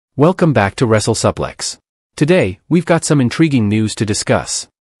Welcome back to WrestleSuplex. Today, we've got some intriguing news to discuss.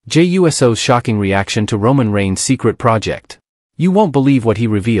 Jey Uso's shocking reaction to Roman Reigns' secret project. You won't believe what he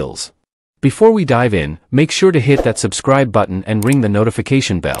reveals. Before we dive in, make sure to hit that subscribe button and ring the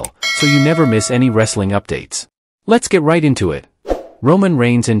notification bell, so you never miss any wrestling updates. Let's get right into it. Roman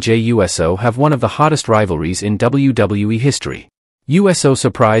Reigns and Jey Uso have one of the hottest rivalries in WWE history. Uso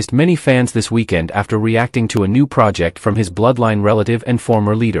surprised many fans this weekend after reacting to a new project from his bloodline relative and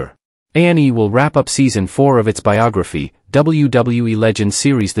former leader. A&E will wrap up Season 4 of its biography, WWE Legends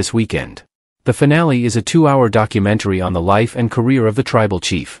series this weekend. The finale is a 2-hour documentary on the life and career of the tribal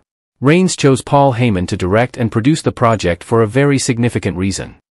chief. Reigns chose Paul Heyman to direct and produce the project for a very significant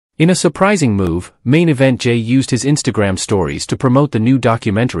reason. In a surprising move, Main Event Jey used his Instagram stories to promote the new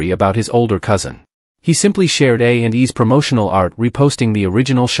documentary about his older cousin. He simply shared A&E's promotional art reposting the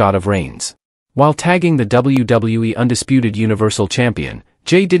original shot of Reigns. While tagging the WWE Undisputed Universal Champion,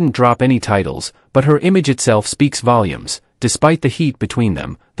 Jey didn't drop any titles, but her image itself speaks volumes. Despite the heat between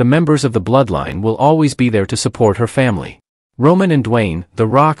them, the members of the bloodline will always be there to support her family. Roman and Dwayne "The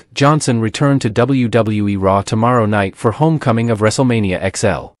Rock" Johnson return to WWE Raw tomorrow night for Homecoming of WrestleMania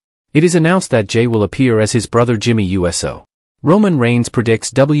XL. It is announced that Jey will appear as his brother Jimmy Uso. Roman Reigns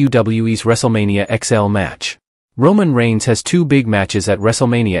predicts WWE's WrestleMania XL match. Roman Reigns has 2 big matches at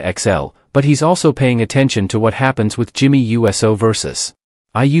WrestleMania XL, but he's also paying attention to what happens with Jimmy Uso versus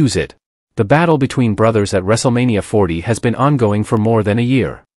It. The battle between brothers at WrestleMania 40 has been ongoing for more than a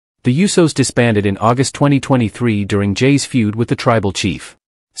year. The Usos disbanded in August 2023 during Jey's feud with the tribal chief.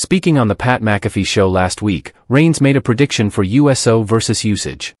 Speaking on the Pat McAfee show last week, Reigns made a prediction for Uso versus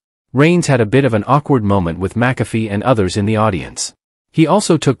Usage. Reigns had a bit of an awkward moment with McAfee and others in the audience. He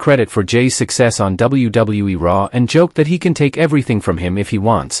also took credit for Jey's success on WWE Raw and joked that he can take everything from him if he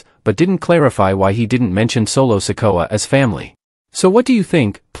wants, but didn't clarify why he didn't mention Solo Sikoa as family. So what do you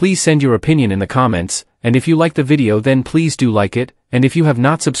think? Please send your opinion in the comments, and if you like the video then please do like it, and if you have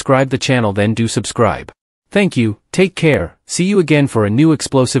not subscribed the channel then do subscribe. Thank you, take care, see you again for a new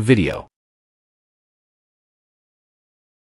explosive video.